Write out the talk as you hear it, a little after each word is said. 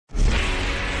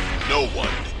No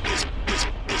one is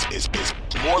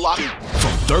more locked.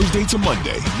 From Thursday to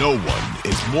Monday, no one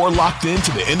is more locked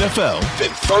into the NFL than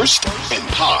First and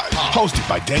Pod. Hosted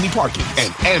by Danny Parkins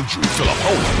and Andrew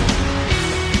Filippone.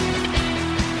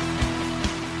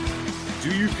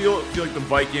 Do you feel like the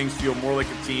Vikings feel more like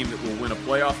a team that will win a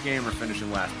playoff game or finish in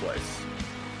last place?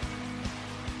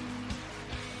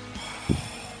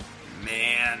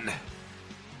 Man.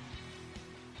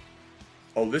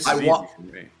 Oh, this is easy for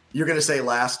me. You're going to say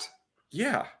last?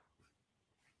 Yeah.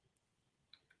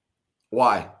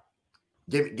 Why?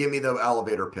 Give me the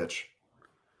elevator pitch.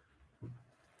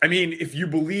 I mean, if you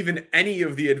believe in any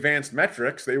of the advanced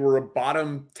metrics, they were a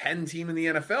bottom 10 team in the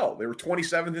NFL. They were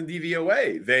 27th in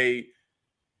DVOA. They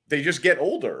just get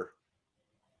older.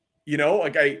 You know,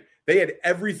 like they had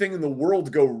everything in the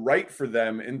world go right for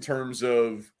them in terms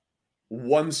of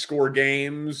one-score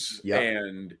games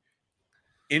and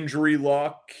injury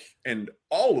luck and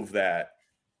all of that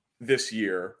this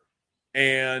year.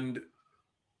 And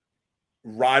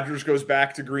Rodgers goes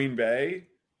back to Green Bay.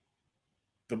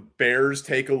 The Bears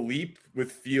take a leap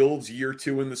with Fields year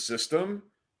 2 in the system.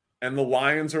 And the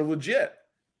Lions are legit.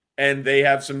 And they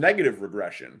have some negative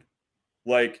regression.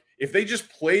 Like, if they just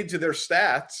played to their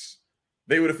stats,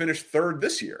 they would have finished third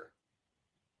this year.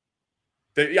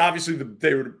 They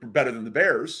were better than the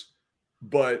Bears,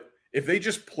 but if they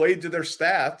just played to their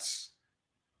stats,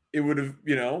 it would have,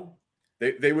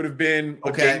 they would have been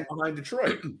a game behind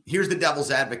Detroit. Here's the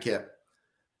devil's advocate.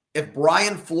 If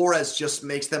Brian Flores just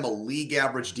makes them a league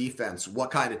average defense,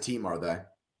 what kind of team are they?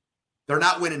 They're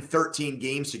not winning 13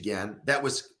 games again. That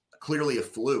was clearly a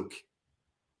fluke.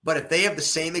 But if they have the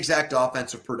same exact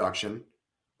offensive production,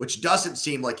 which doesn't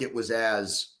seem like it was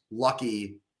as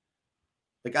lucky,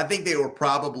 like I think they were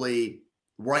probably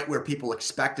right where people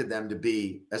expected them to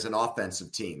be as an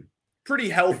offensive team. Pretty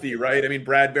healthy, right? I mean,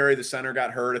 Bradbury, the center,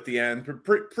 got hurt at the end.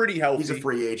 Pretty healthy. He's a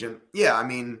free agent. Yeah, I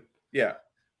mean. Yeah.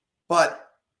 But,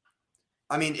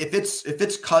 I mean, if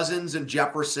it's Cousins and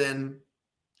Jefferson,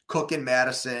 Cook and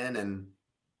Madison, and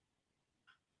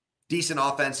decent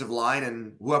offensive line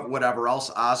and whatever else,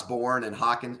 Osborne and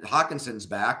Hawkinson's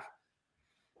back.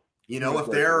 If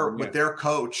they're with their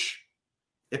coach,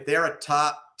 if they're a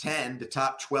top 10 to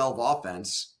top 12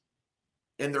 offense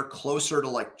and they're closer to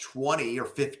like 20 or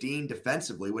 15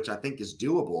 defensively, which I think is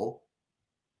doable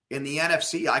in the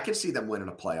NFC, I could see them winning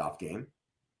a playoff game.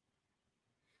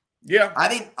 Yeah. I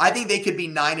think they could be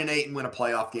 9-8 and win a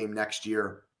playoff game next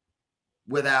year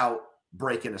without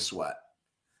breaking a sweat.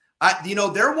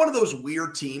 They're one of those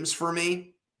weird teams for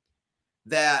me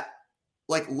that,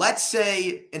 like, let's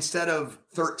say instead of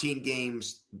winning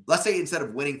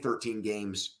 13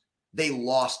 games, they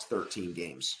lost 13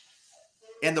 games.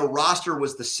 And the roster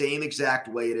was the same exact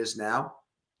way it is now.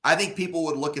 I think people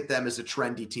would look at them as a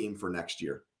trendy team for next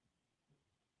year.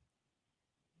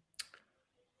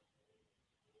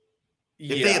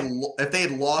 Yeah. If they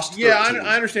had lost 13. Yeah,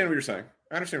 I understand what you're saying.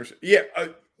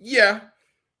 Yeah,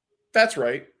 that's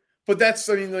right. But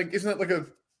isn't that like a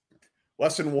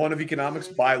lesson 1 of economics?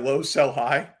 Buy low, sell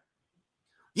high?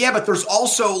 Yeah, but there's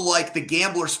also like the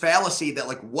gambler's fallacy that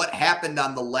like what happened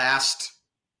on the last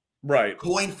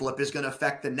coin flip is going to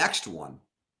affect the next one.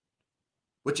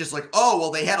 Which is like, oh,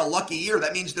 well, they had a lucky year.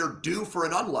 That means they're due for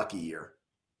an unlucky year.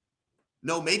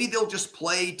 No, maybe they'll just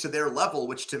play to their level,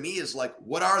 which to me is like,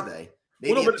 what are they?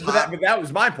 But that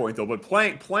was my point, though. But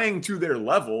playing to their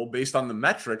level based on the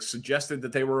metrics suggested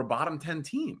that they were a bottom 10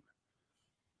 team.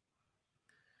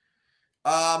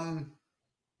 Well,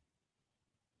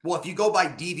 if you go by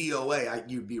DVOA,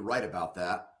 you'd be right about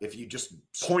that. If you just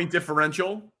point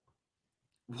differential.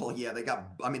 Well, yeah, they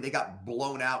got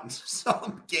blown out in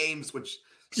some games, which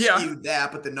skewed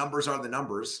that, but the numbers are the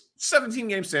numbers. 17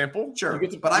 game sample. Sure.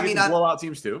 But I mean, blowout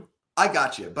teams too. I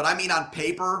got you. But I mean, on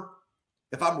paper,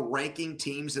 if I'm ranking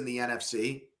teams in the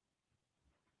NFC,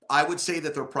 I would say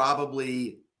that they're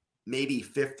probably maybe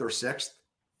 5th or 6th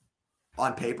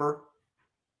on paper.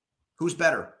 Who's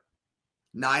better?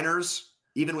 Niners,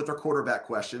 even with their quarterback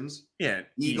questions. Yeah.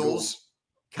 Eagles,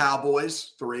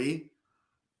 Cowboys, 3.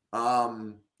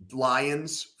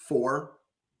 Lions, 4.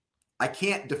 I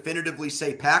can't definitively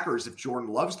say Packers if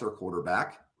Jordan Love's their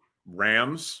quarterback.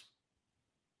 Rams.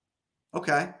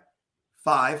 Okay.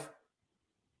 5.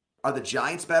 Are the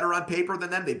Giants better on paper than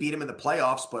them? They beat them in the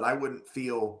playoffs, but I wouldn't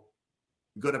feel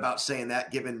good about saying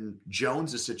that given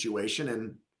Jones' situation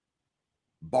and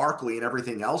Barkley and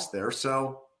everything else there.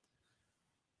 So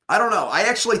I don't know. I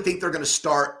actually think they're going to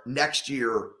start next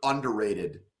year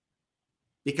underrated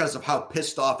because of how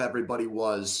pissed off everybody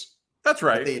was. That's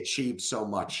right. That they achieved so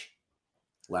much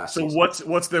last season. So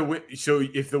what's the win? So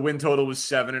if the win total was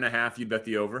 7.5, you'd bet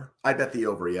the over? I'd bet the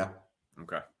over. Yeah.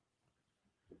 Okay.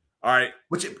 All right.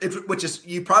 Which is,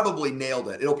 you probably nailed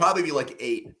it. It'll probably be like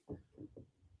 8.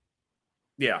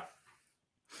 Yeah.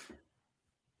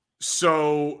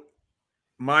 So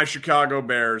my Chicago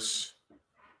Bears,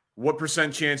 what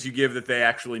 % chance you give that they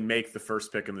actually make the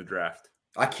first pick in the draft?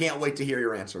 I can't wait to hear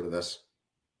your answer to this.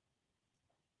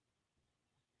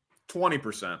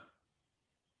 20%.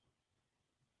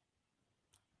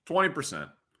 20%.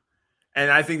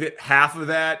 And I think that half of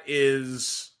that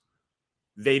is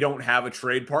they don't have a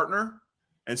trade partner,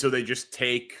 and so they just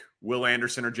take Will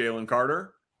Anderson or Jalen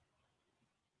Carter.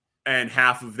 And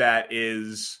half of that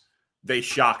is they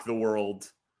shock the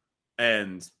world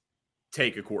and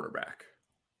take a quarterback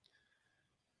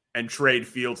and trade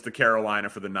Fields to Carolina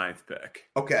for the 9th pick.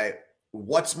 Okay.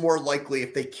 What's more likely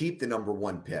if they keep the number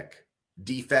 1 pick?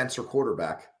 Defense or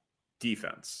quarterback?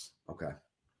 Defense. Okay.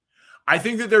 I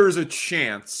think that there is a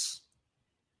chance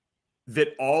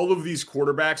that all of these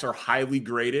quarterbacks are highly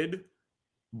graded,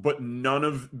 but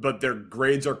their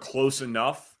grades are close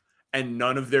enough and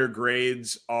none of their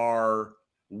grades are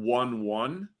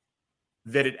 1-1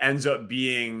 that it ends up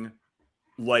being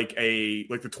like the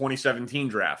 2017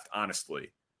 draft,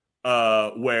 honestly,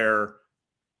 where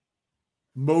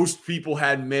most people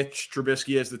had Mitch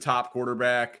Trubisky as the top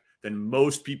quarterback. Then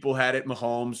most people had it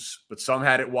Mahomes, but some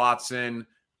had it Watson,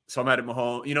 some had it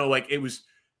Mahomes.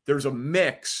 There's a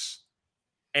mix,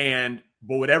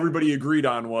 but what everybody agreed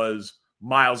on was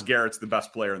Myles Garrett's the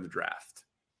best player in the draft.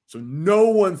 So no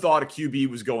one thought a QB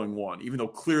was going 1, even though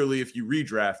clearly if you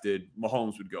redrafted,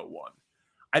 Mahomes would go 1.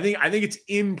 I think it's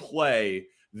in play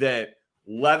that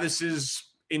Levis's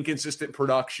inconsistent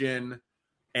production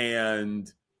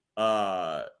and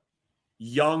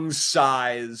Young's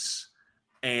size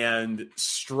and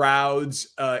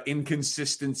Stroud's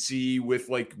inconsistency with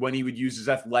like when he would use his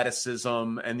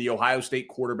athleticism and the Ohio State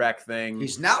quarterback thing.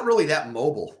 He's not really that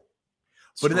mobile.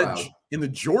 But in the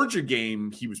Georgia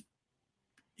game,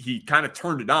 he kind of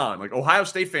turned it on. Like Ohio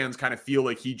State fans kind of feel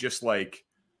like he just like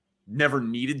never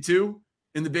needed to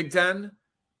in the Big Ten,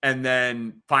 and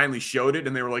then finally showed it.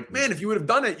 And they were like, man, if you would have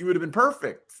done it, you would have been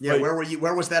perfect. Yeah. Like, Where were you?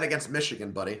 Where was that against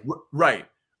Michigan, buddy? Right.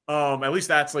 At least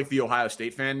that's like the Ohio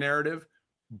State fan narrative.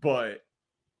 And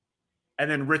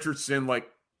then Richardson,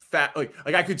 like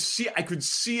I could see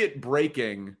it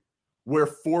breaking where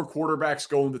 4 quarterbacks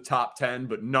go in the top 10,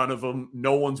 but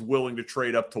no one's willing to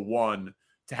trade up to 1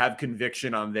 to have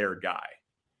conviction on their guy.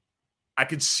 I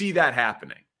could see that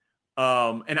happening.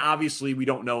 And obviously we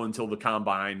don't know until the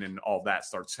combine and all that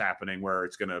starts happening where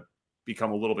it's going to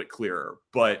become a little bit clearer.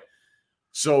 But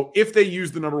so if they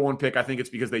use the number 1 pick, I think it's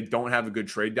because they don't have a good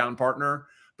trade down partner.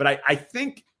 But I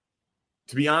think,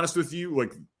 to be honest with you,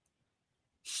 like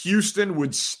Houston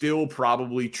would still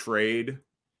probably trade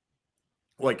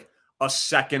like a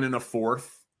 2nd and a 4th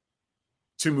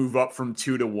to move up from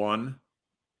 2 to 1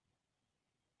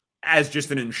 as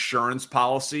just an insurance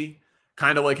policy,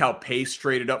 kind of like how Pace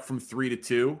traded up from 3 to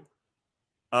 2.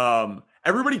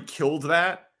 Everybody killed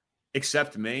that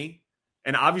except me.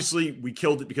 And obviously we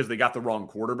killed it because they got the wrong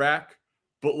quarterback.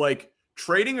 But like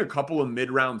trading a couple of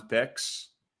mid-round picks,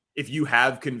 if you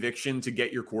have conviction to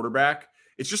get your quarterback,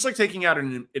 it's just like taking out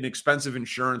an expensive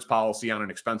insurance policy on an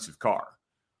expensive car.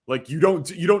 Like you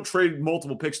don't trade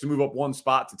multiple picks to move up 1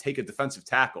 spot to take a defensive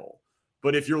tackle.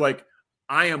 But if you're like,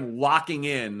 I am locking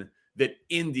in that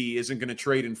Indy isn't going to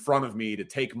trade in front of me to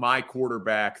take my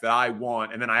quarterback that I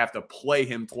want, and then I have to play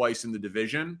him twice in the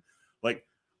division. Like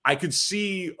I could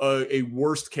see a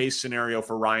worst case scenario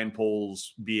for Ryan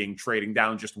Poles being trading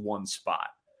down just 1 spot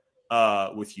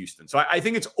with Houston. So I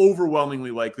think it's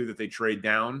overwhelmingly likely that they trade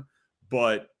down,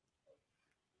 but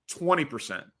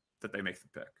 20% that they make the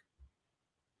pick.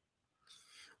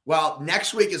 Well,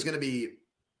 next week is going to be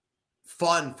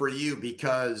fun for you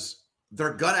because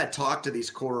they're going to talk to these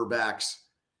quarterbacks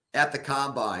at the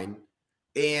combine,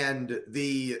 and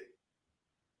the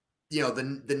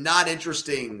not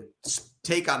interesting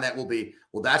take on that will be,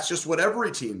 well, that's just what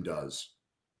every team does.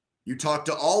 You talk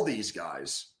to all these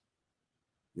guys.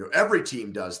 Every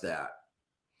team does that.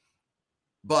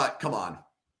 But come on.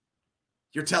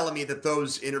 You're telling me that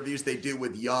those interviews they do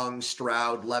with Young,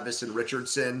 Stroud, Levis, and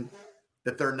Richardson,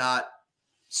 that they're not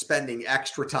spending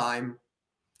extra time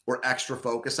or extra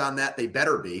focus on that? They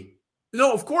better be.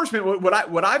 No, of course, man.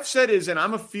 What I've said is, and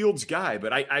I'm a Fields guy,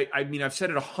 but I mean, I've said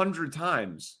it 100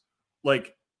 times.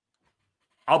 Like,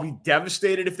 I'll be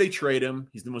devastated if they trade him.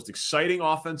 He's the most exciting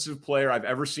offensive player I've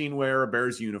ever seen wear a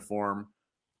Bears uniform.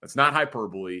 That's not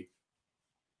hyperbole.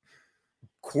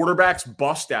 Quarterbacks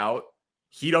bust out.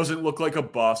 He doesn't look like a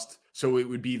bust, so it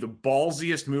would be the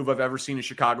ballsiest move I've ever seen a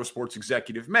Chicago sports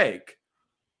executive make.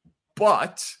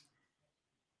 But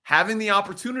having the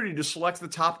opportunity to select the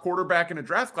top quarterback in a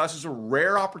draft class is a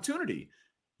rare opportunity.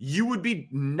 You would be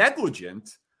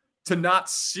negligent to not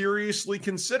seriously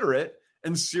consider it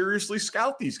and seriously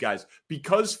scout these guys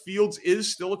because Fields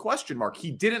is still a question mark.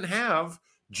 He didn't have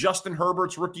Justin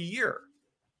Herbert's rookie year.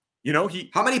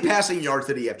 How many passing yards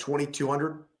did he have?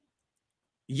 2,200?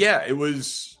 Yeah, it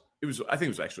was, I think it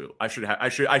was actually, I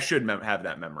should have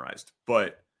that memorized,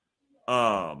 but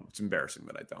it's embarrassing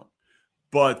that I don't.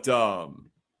 But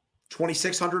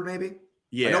 2,600 maybe?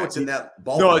 Yeah. I know it's in that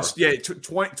ballpark. No, it's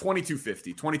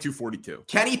 2250, 2242.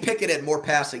 Kenny Pickett had more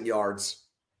passing yards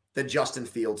than Justin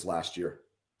Fields last year.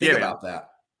 Think about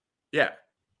that. Yeah.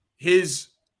 His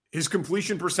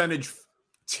completion percentage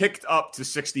ticked up to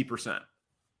 60%.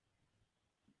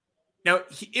 Now,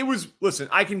 listen,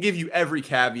 I can give you every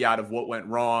caveat of what went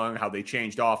wrong, how they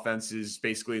changed offenses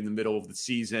basically in the middle of the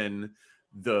season,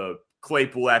 the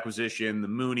Claypool acquisition, the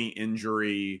Mooney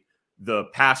injury, the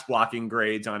pass blocking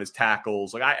grades on his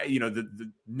tackles, like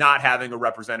the not having a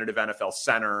representative NFL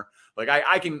center. Like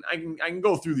I can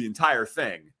go through the entire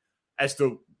thing as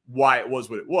to why it was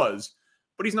what it was,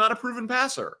 but he's not a proven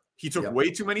passer. He took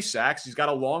way too many sacks. He's got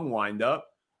a long windup.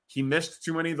 He missed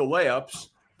too many of the layups,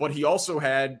 but he also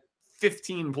had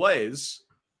 15 plays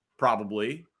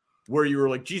probably where you were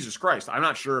like, Jesus Christ, I'm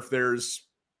not sure if there's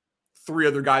 3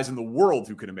 other guys in the world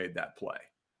who could have made that play.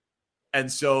 And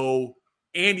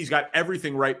he's got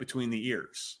everything right between the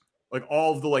ears. Like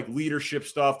all of the leadership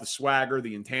stuff, the swagger,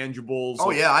 the intangibles.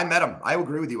 Oh yeah, I met him. I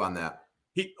agree with you on that.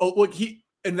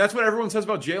 And that's what everyone says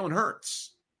about Jalen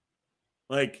Hurts.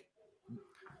 Like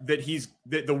that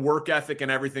the work ethic and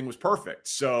everything was perfect.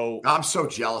 So I'm so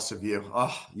jealous of you.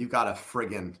 Oh, you got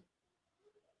the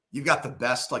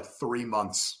best 3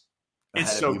 months.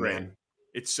 It's so great. Man.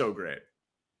 It's so great.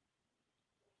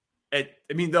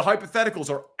 The hypotheticals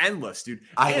are endless, dude.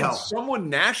 I know. Someone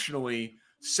nationally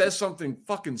says something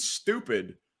fucking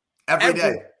stupid every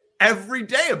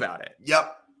day about it.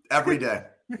 Yep. Every day.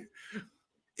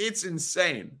 It's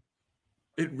insane.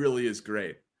 It really is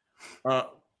great.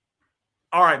 All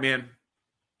right, man.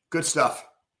 Good stuff.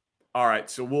 All right.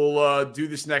 So we'll do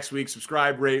this next week.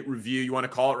 Subscribe, rate, review. You want to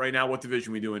call it right now? What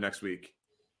division are we doing next week?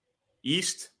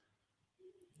 East?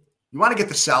 You want to get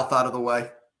the South out of the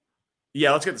way?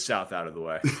 Yeah, let's get the South out of the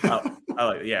way. I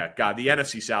like it. Yeah, God, the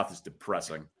NFC South is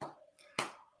depressing.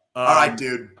 All right,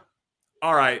 dude.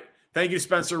 All right. Thank you to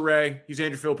Spencer Ray. He's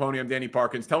Andrew Filipponi. I'm Danny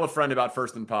Parkins. Tell a friend about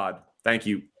First and Pod. Thank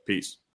you. Peace.